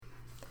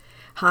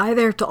Hi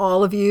there to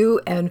all of you,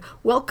 and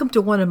welcome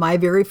to one of my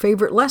very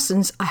favorite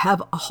lessons. I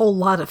have a whole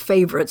lot of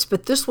favorites,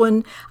 but this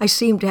one I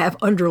seem to have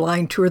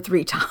underlined 2 or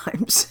 3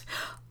 times.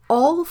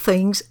 All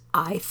things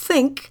I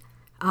think,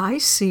 I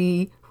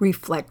see,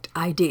 reflect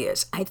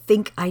ideas. I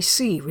think, I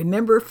see.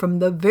 Remember, from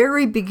the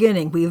very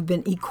beginning, we have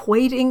been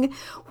equating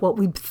what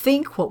we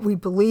think, what we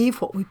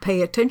believe, what we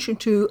pay attention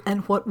to,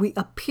 and what we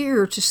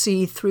appear to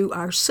see through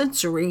our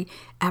sensory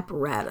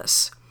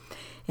apparatus.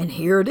 And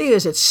here it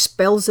is. It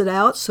spells it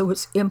out so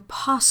it's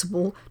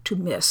impossible to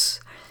miss.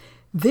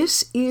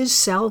 This is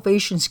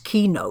salvation's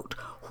keynote.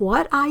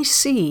 What I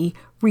see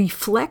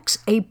reflects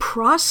a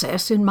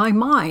process in my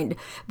mind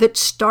that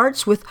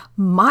starts with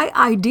my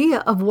idea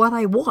of what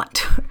I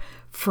want.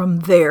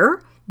 From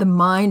there, the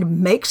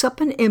mind makes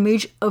up an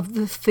image of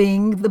the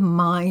thing the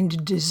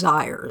mind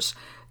desires,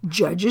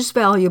 judges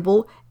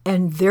valuable,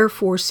 and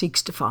therefore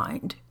seeks to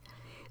find.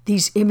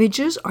 These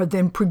images are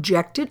then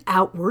projected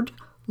outward,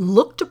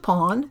 looked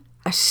upon,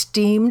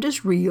 esteemed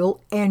as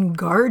real, and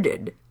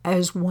guarded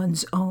as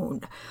one's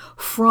own.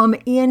 From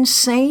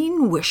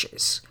insane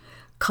wishes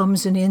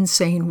comes an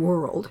insane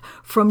world.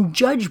 From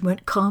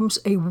judgment comes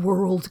a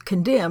world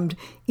condemned.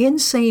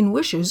 Insane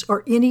wishes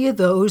are any of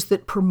those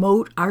that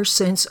promote our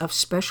sense of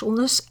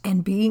specialness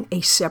and being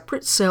a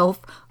separate self,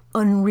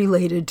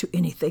 unrelated to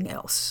anything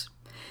else.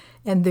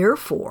 And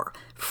therefore,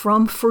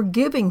 from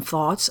forgiving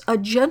thoughts, a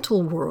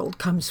gentle world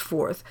comes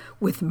forth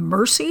with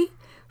mercy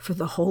for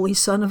the Holy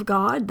Son of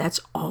God, that's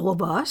all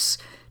of us,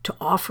 to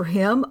offer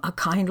him a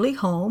kindly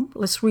home.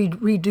 Let's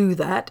redo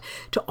that.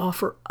 To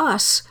offer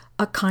us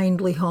a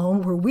kindly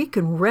home where we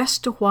can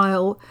rest a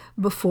while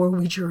before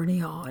we journey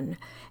on.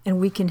 And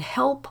we can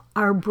help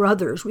our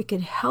brothers, we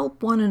can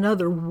help one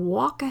another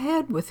walk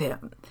ahead with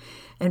him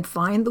and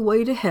find the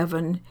way to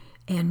heaven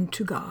and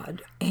to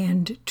God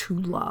and to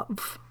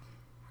love.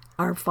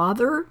 Our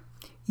Father,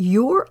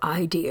 your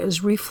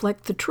ideas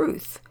reflect the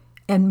truth,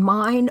 and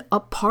mine,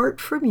 apart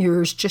from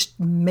yours, just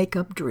make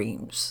up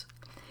dreams.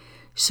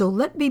 So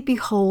let me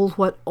behold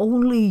what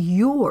only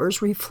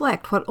yours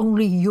reflect, what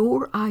only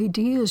your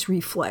ideas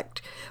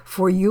reflect.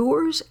 For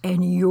yours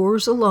and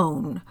yours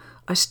alone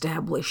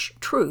establish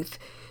truth.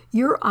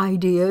 Your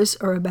ideas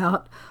are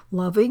about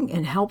loving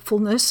and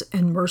helpfulness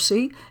and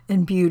mercy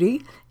and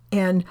beauty,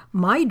 and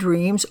my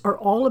dreams are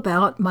all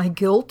about my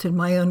guilt and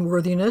my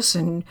unworthiness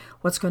and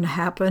what's going to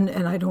happen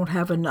and I don't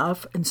have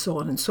enough and so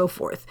on and so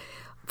forth.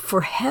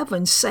 For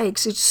heaven's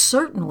sakes, it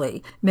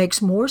certainly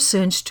makes more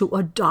sense to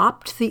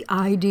adopt the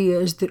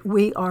ideas that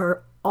we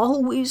are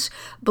always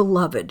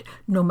beloved,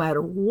 no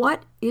matter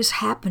what is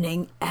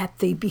happening at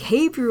the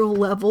behavioral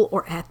level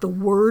or at the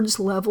words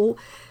level.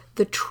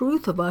 The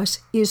truth of us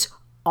is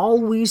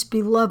always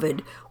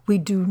beloved. We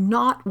do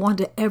not want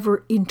to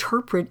ever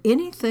interpret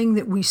anything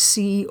that we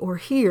see or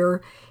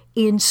hear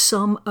in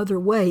some other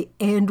way,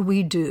 and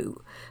we do,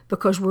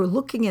 because we're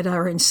looking at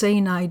our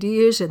insane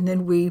ideas and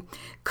then we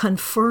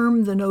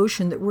confirm the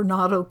notion that we're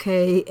not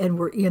okay and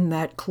we're in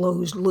that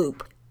closed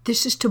loop.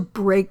 This is to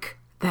break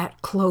that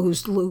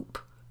closed loop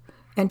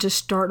and to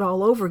start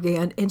all over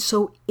again. And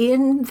so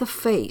in the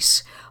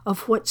face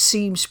of what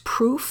seems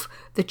proof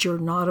that you're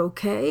not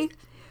okay,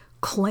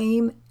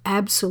 claim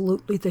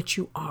absolutely that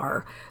you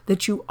are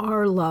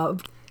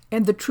loved.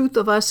 And the truth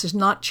of us is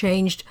not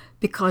changed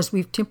because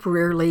we've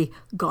temporarily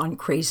gone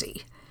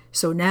crazy.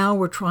 So now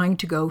we're trying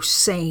to go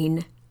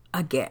sane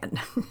again.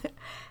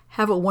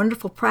 Have a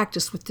wonderful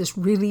practice with this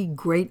really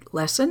great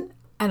lesson,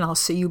 and I'll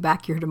see you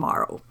back here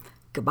tomorrow.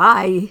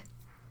 Goodbye.